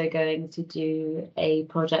also going to do a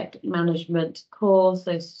project management course,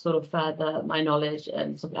 so sort of further my knowledge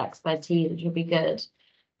and sort of expertise, which will be good.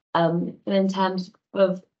 And in terms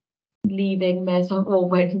of leaving Mayor's, or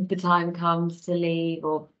when the time comes to leave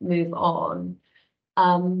or move on,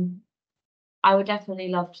 I would definitely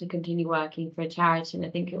love to continue working for a charity, and I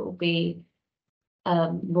think it will be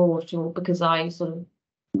more because I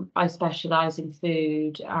specialise in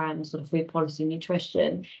food and sort of food policy and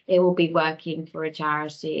nutrition. It will be working for a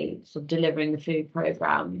charity, sort of delivering the food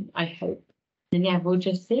programme, I hope. And yeah, we'll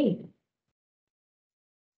just see.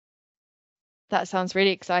 That sounds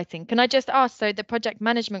really exciting. Can I just ask, so the project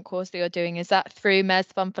management course that you're doing, is that through Mayor's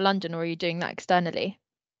Fund for London, or are you doing that externally?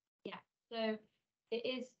 Yeah, so it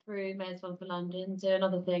is through Mayor's Fund for London. So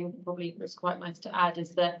another thing probably that's quite nice to add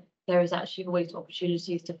is that there is actually always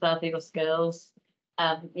opportunities to further your skills.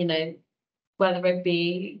 You know, whether it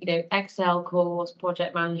be, Excel course,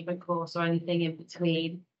 project management course, or anything in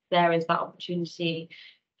between, there is that opportunity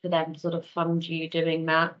for them to sort of fund you doing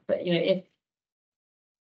that. But, if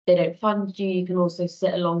they don't fund you, you can also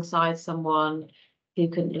sit alongside someone who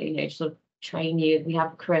can, sort of train you. We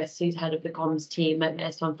have Chris, who's head of the comms team at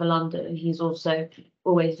S1 for London, and he's also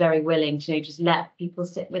always very willing to, just let people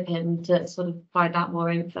sit with him to sort of find out more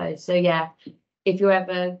info. So yeah, if you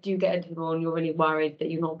ever do get into the role and you're really worried that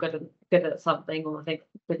you're not good at something, or think,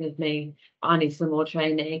 goodness me, I need some more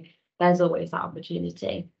training, there's always that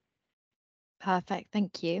opportunity. Perfect,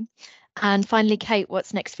 thank you. And finally, Kate,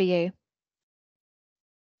 what's next for you?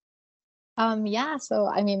 Yeah, so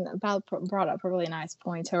I mean, Belle brought up a really nice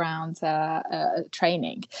point around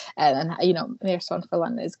training, and Mayor's Fund for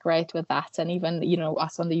London is great with that, and even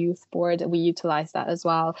us on the youth board, we utilize that as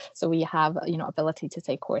well. So we have ability to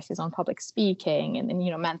take courses on public speaking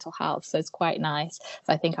and mental health. So it's quite nice.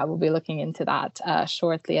 So I think I will be looking into that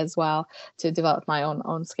shortly as well, to develop my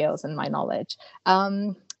own skills and my knowledge.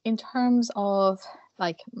 In terms of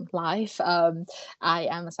life, I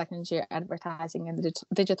am a second year advertising and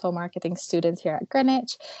digital marketing student here at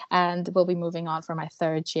Greenwich, and will be moving on for my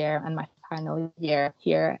third year and my final year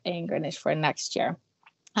here in Greenwich for next year.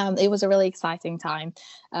 It was a really exciting time,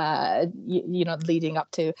 leading up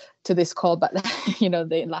to this call. But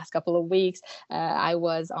the last couple of weeks, I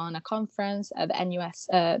was on a conference, the NUS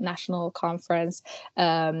National Conference,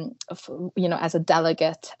 as a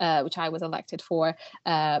delegate, which I was elected for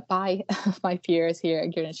by my peers here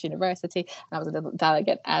at Greenwich University. And I was a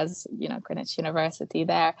delegate as Greenwich University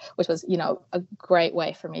there, which was a great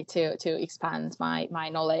way for me to expand my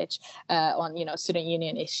knowledge on student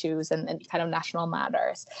union issues and kind of national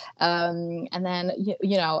matters. And then,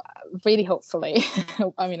 really hopefully,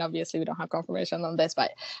 I mean, obviously we don't have confirmation on this,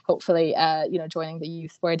 but hopefully, joining the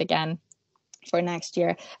youth board again for next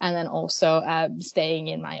year, and then also staying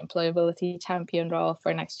in my employability champion role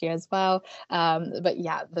for next year as well. But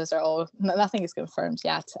yeah, those are all, nothing is confirmed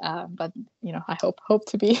yet, but I hope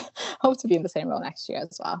to be in the same role next year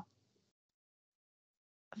as well.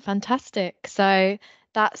 Fantastic. So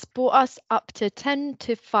that's brought us up to 10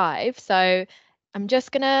 to 5. So I'm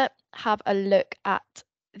just going to have a look at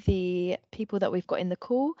the people that we've got in the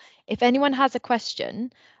call. If anyone has a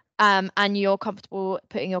question and you're comfortable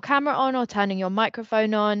putting your camera on or turning your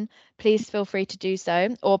microphone on, please feel free to do so,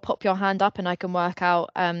 or pop your hand up and I can work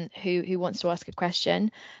out who wants to ask a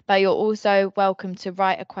question. But you're also welcome to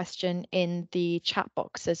write a question in the chat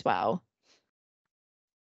box as well.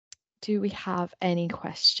 Do we have any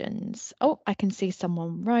questions? Oh, I can see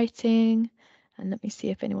someone writing. And let me see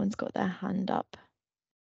if anyone's got their hand up.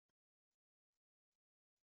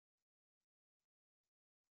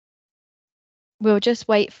 We'll just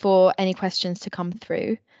wait for any questions to come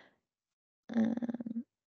through. We've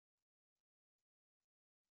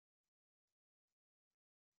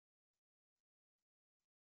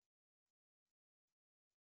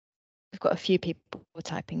got a few people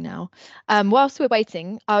typing now. Whilst we're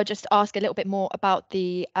waiting, I'll just ask a little bit more about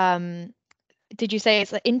the, did you say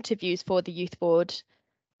it's the interviews for the youth board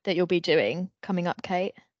that you'll be doing coming up,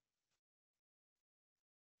 Kate?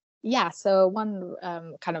 Yeah, so one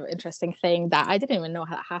kind of interesting thing that I didn't even know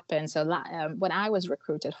how that happened. So when I was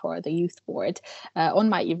recruited for the youth board, on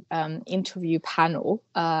my interview panel,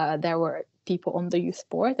 there were people on the youth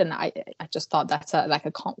board, and I just thought that's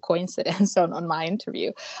a coincidence on my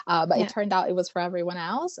interview, but It turned out it was for everyone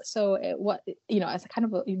else. So as kind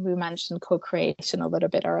of we mentioned co-creation a little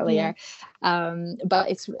bit earlier, but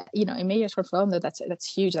it's in Mayor's Fund for London,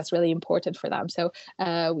 that's huge. That's really important for them. So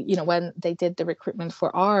when they did the recruitment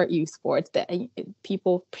for our youth board, the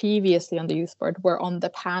people previously on the youth board were on the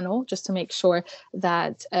panel just to make sure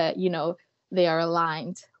that they are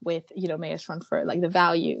aligned with, Mayor's Fund for the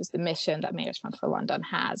values, the mission that Mayor's Fund for London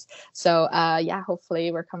has. So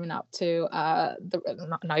hopefully we're coming up to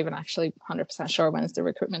not even actually 100% sure when is the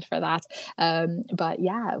recruitment for that. But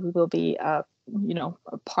yeah, we will be, a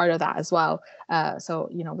part of that as well. So,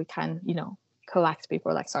 we can, collect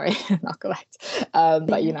people, not collect,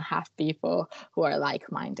 but, have people who are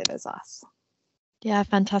like-minded as us. Yeah,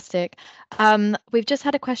 fantastic. We've just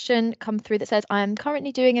had a question come through that says, I am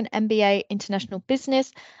currently doing an MBA International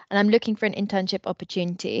Business and I'm looking for an internship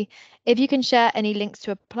opportunity. If you can share any links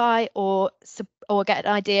to apply or get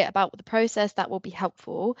an idea about the process, that will be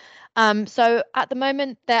helpful. So at the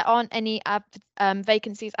moment, there aren't any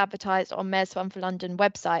vacancies advertised on Mayor's Fund for London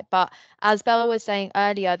website, but as Belle was saying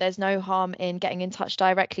earlier, there's no harm in getting in touch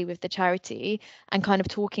directly with the charity and kind of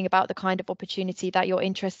talking about the kind of opportunity that you're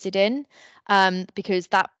interested in. Because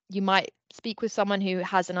that you might speak with someone who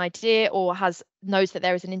has an idea or knows that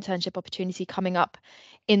there is an internship opportunity coming up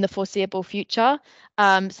in the foreseeable future.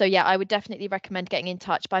 So yeah, I would definitely recommend getting in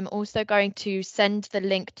touch. But I'm also going to send the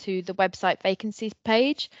link to the website vacancies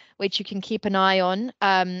page, which you can keep an eye on,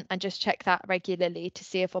 and just check that regularly to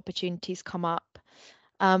see if opportunities come up.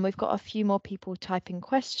 We've got a few more people typing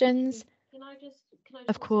questions. Can I just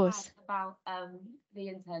Of course. add about the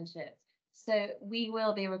internship? So we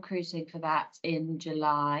will be recruiting for that in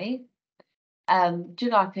July.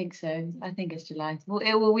 July, I think so. I think it's July.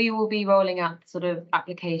 We will be rolling out the sort of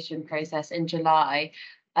application process in July.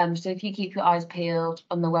 So if you keep your eyes peeled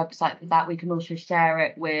on the website for that, we can also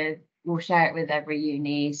we'll share it with every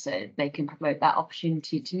uni so they can promote that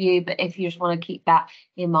opportunity to you. But if you just want to keep that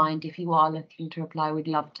in mind, if you are looking to apply, we'd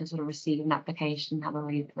love to sort of receive an application and have a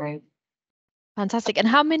read through. Fantastic. And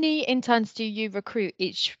how many interns do you recruit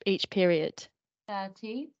each period?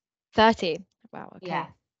 30. 30. Wow. Okay. Yeah.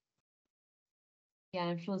 Yeah,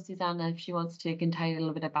 I'm sure Zsuzsanna, if she wants to, can tell you a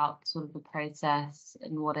little bit about sort of the process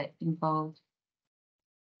and what it involved.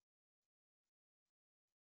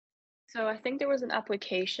 So I think there was an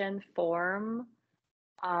application form.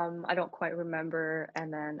 I don't quite remember.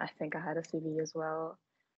 And then I think I had a CV as well.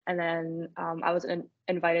 And then I was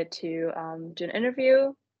invited to do an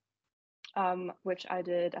interview, which I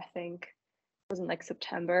did, I think it was in like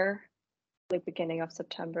September, like beginning of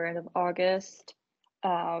September, end of August.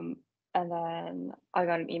 And then I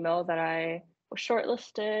got an email that I was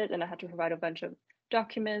shortlisted and I had to provide a bunch of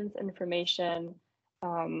documents, information,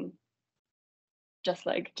 just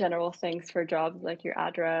like general things for jobs, like your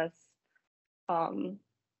address, a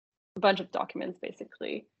bunch of documents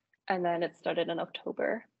basically. And then it started in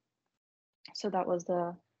October. So that was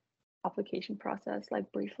the application process,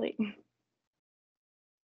 like briefly.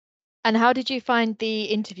 And how did you find the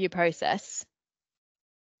interview process?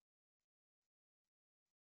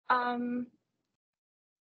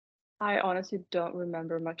 I honestly don't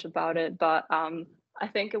remember much about it, but I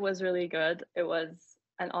think it was really good. It was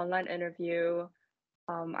an online interview.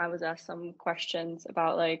 I was asked some questions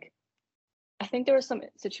about like, I think there were some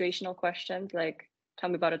situational questions like, tell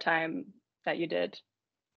me about a time that you did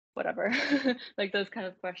whatever, like those kind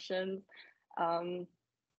of questions.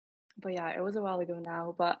 But yeah, it was a while ago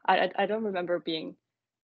now, but I don't remember being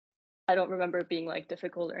like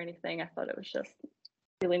difficult or anything. I thought it was just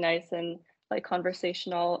really nice and like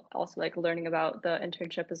conversational, also like learning about the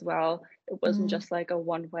internship as well. It wasn't just like a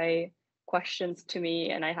one-way questions to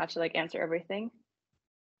me and I had to like answer everything.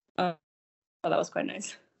 So that was quite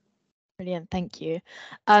nice. Brilliant, thank you.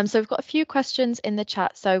 So we've got a few questions in the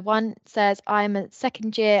chat. So one says, I'm a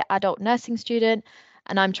second year adult nursing student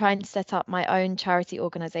and I'm trying to set up my own charity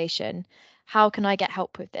organisation. How can I get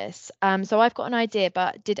help with this? So I've got an idea,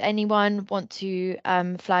 but did anyone want to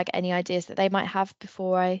flag any ideas that they might have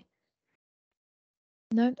before I?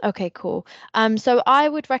 No? Okay, cool. So I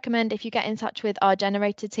would recommend if you get in touch with our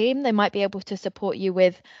generator team, they might be able to support you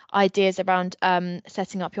with ideas around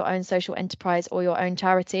setting up your own social enterprise or your own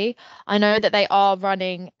charity. I know that they are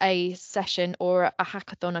running a session or a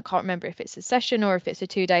hackathon. I can't remember if it's a session or if it's a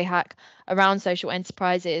 2-day hack around social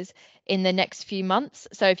enterprises in the next few months.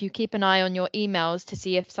 So if you keep an eye on your emails to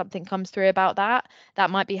see if something comes through about that, that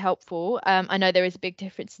might be helpful. I know there is a big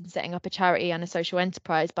difference in setting up a charity and a social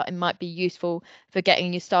enterprise, but it might be useful for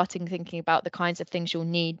getting you starting thinking about the kinds of things you'll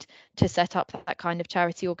need to set up that kind of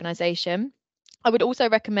charity organisation. I would also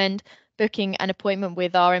recommend booking an appointment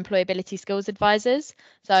with our employability skills advisors.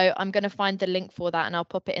 So I'm going to find the link for that and I'll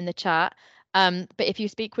pop it in the chat. But if you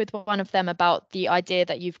speak with one of them about the idea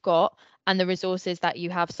that you've got and the resources that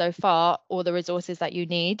you have so far or the resources that you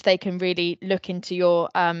need, they can really look into your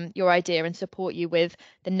idea and support you with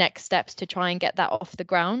the next steps to try and get that off the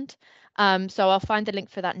ground. So I'll find the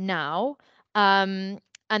link for that now. And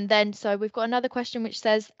then so we've got another question which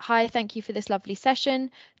says, hi, thank you for this lovely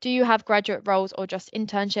session. Do you have graduate roles or just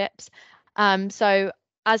internships? So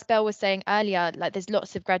as Belle was saying earlier, like there's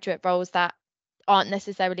lots of graduate roles that aren't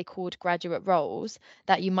necessarily called graduate roles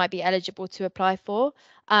that you might be eligible to apply for.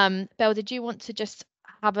 Belle, did you want to just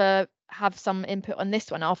have some input on this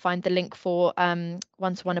one? I'll find the link for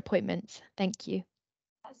one-to-one appointments. Thank you.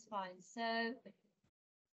 That's fine. So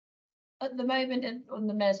At the moment, on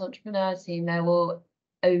the Mayor's Entrepreneur team, there will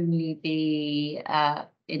only be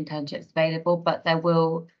internships available, but there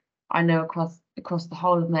will, I know across the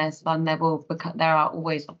whole of Mayor's Fund, there are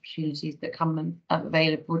always opportunities that come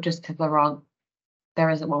available. Just because there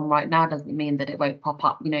isn't one right now doesn't mean that it won't pop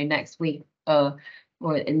up, next week or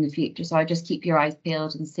in the future. So I just keep your eyes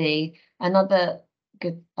peeled and see. Another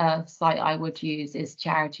good site I would use is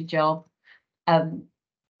Charity Job.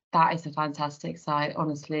 That is a fantastic site,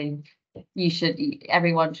 honestly.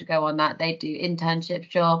 Everyone should go on that. They do internships,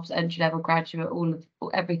 jobs, entry-level, graduate,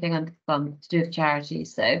 everything under the sun to do with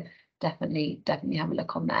charities. So definitely have a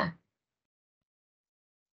look on there.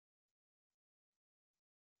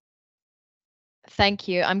 Thank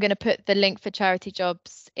you. I'm going to put the link for Charity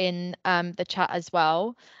Jobs in the chat as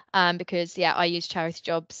well, because I use Charity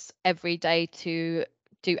Jobs every day to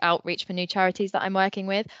do outreach for new charities that I'm working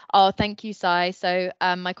with. Oh, thank you, Sai. So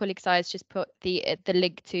my colleague Sai has just put the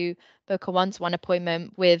link to book a one-to-one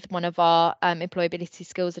appointment with one of our employability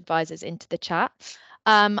skills advisors into the chat.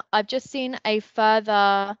 I've just seen a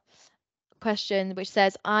further question which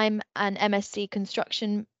says, I'm an MSc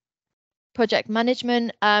construction project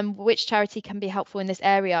management, which charity can be helpful in this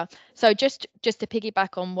area? So just to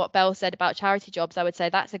piggyback on what Belle said about Charity Jobs, I would say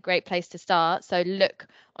that's a great place to start. So look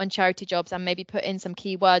on Charity Jobs and maybe put in some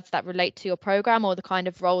keywords that relate to your program or the kind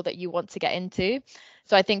of role that you want to get into.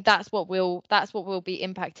 So I think that's what will be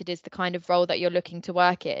impacted, is the kind of role that you're looking to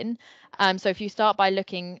work in. So if you start by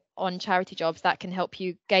looking on Charity Jobs, that can help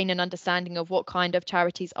you gain an understanding of what kind of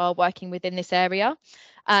charities are working within this area.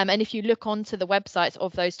 And if you look onto the websites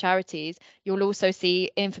of those charities, you'll also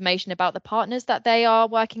see information about the partners that they are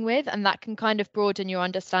working with, and that can kind of broaden your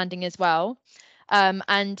understanding as well.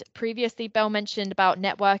 And previously, Belle mentioned about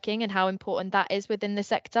networking and how important that is within the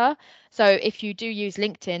sector. So if you do use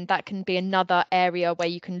LinkedIn, that can be another area where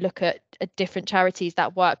you can look at different charities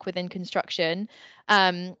that work within construction,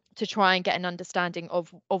 to try and get an understanding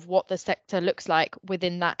of what the sector looks like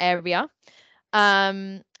within that area.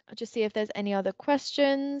 I'll just see if there's any other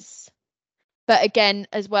questions. But again,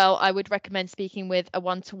 as well, I would recommend speaking with a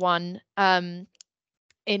one-to-one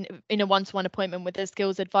in a one-to-one appointment with a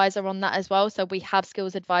skills advisor on that as well. So we have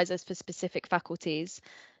skills advisors for specific faculties.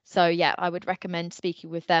 So yeah, I would recommend speaking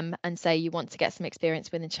with them and say you want to get some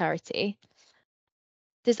experience within charity.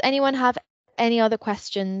 Does anyone have any other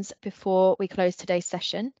questions before we close today's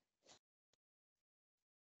session?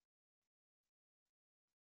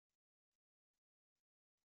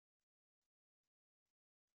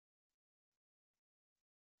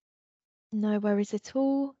 No worries at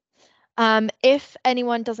all. If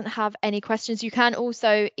anyone doesn't have any questions, you can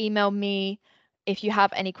also email me if you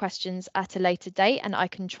have any questions at a later date, and I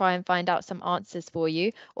can try and find out some answers for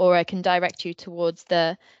you, or I can direct you towards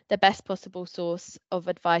the best possible source of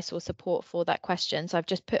advice or support for that question. So I've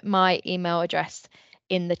just put my email address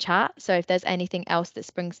in the chat. So if there's anything else that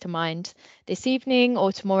springs to mind this evening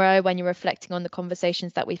or tomorrow when you're reflecting on the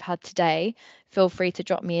conversations that we've had today, feel free to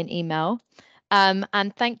drop me an email.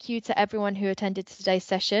 And thank you to everyone who attended today's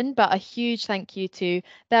session, but a huge thank you to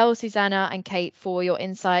Belle, Zsuzsanna and Kate for your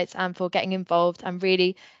insights and for getting involved and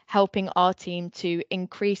really helping our team to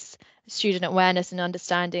increase student awareness and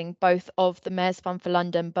understanding both of the Mayor's Fund for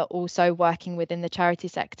London, but also working within the charity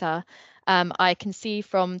sector. I can see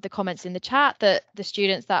from the comments in the chat that the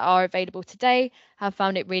students that are available today have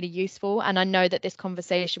found it really useful, and I know that this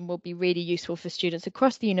conversation will be really useful for students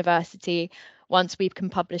across the university once we can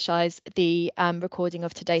publicize the recording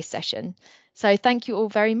of today's session. So thank you all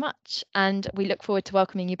very much, and we look forward to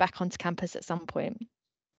welcoming you back onto campus at some point.